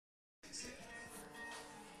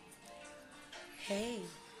Hey,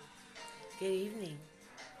 good evening.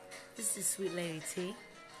 This is Sweetlady T,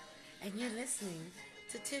 and you're listening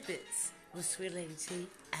to Tidbits with Sweetlady T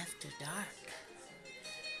After Dark.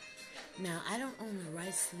 Now, I don't own the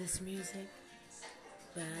rights to this music,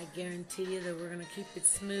 but I guarantee you that we're going to keep it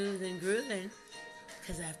smooth and grooving,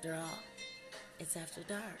 because after all, it's after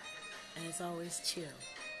dark, and it's always chill,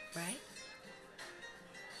 right?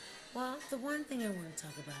 Well, the one thing I want to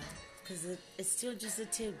talk about, because it's still just a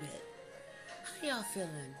tidbit. How y'all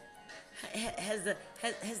feeling? Has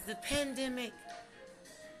the pandemic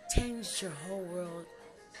changed your whole world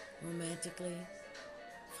romantically,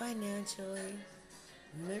 financially,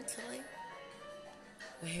 mentally?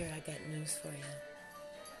 Well, here I got news for you.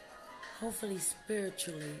 Hopefully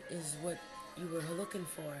spiritually is what you were looking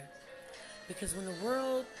for. Because when the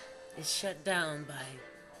world is shut down by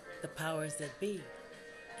the powers that be,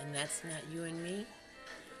 and that's not you and me,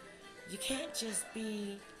 you can't just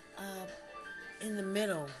be in the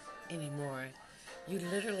middle anymore. You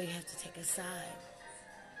literally have to take a side.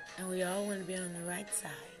 And we all want to be on the right side.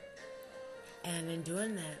 And in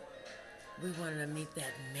doing that, we want to meet that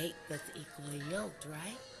mate that's equally yoked,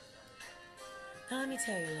 right? Now let me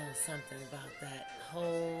tell you a little something about that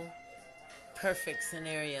whole perfect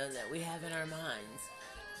scenario that we have in our minds.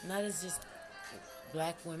 Not as just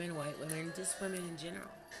black women, white women, just women in general.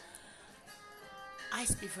 I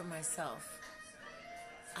speak for myself.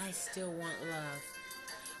 I still want love.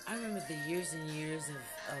 I remember the years and years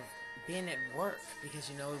of being at work, because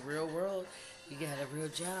real world, you got a real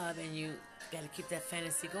job and you got to keep that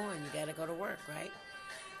fantasy going. You got to go to work, right?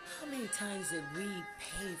 How many times did we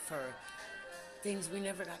pay for things we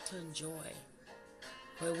never got to enjoy?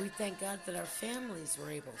 But we thank God that our families were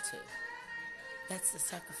able to. That's the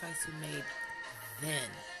sacrifice we made then.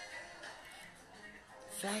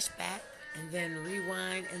 Flashback and then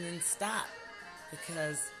rewind and then stop,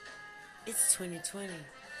 because it's 2020.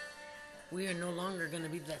 We are no longer going to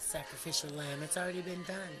be that sacrificial lamb. It's already been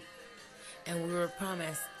done. And we were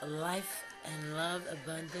promised life and love,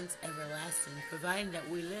 abundance, everlasting, providing that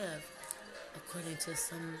we live according to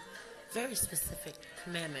some very specific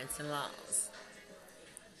commandments and laws.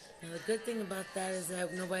 Now, the good thing about that is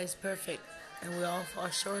that nobody's perfect, and we all fall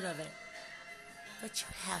short of it. But you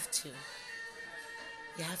have to.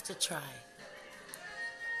 You have to try.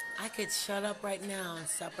 I could shut up right now and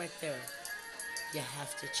stop right there. You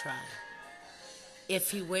have to try.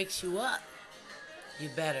 If he wakes you up, you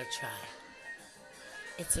better try.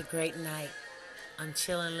 It's a great night. I'm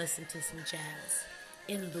chilling, listening to some jazz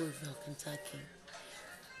in Louisville, Kentucky.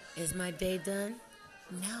 Is my day done?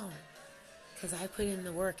 No, because I put in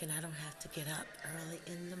the work and I don't have to get up early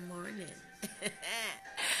in the morning.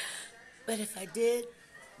 But if I did,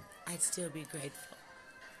 I'd still be grateful.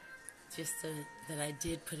 Just so that I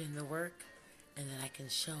did put in the work and that I can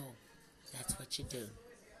show that's what you do.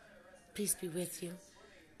 Peace be with you,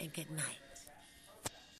 and good night.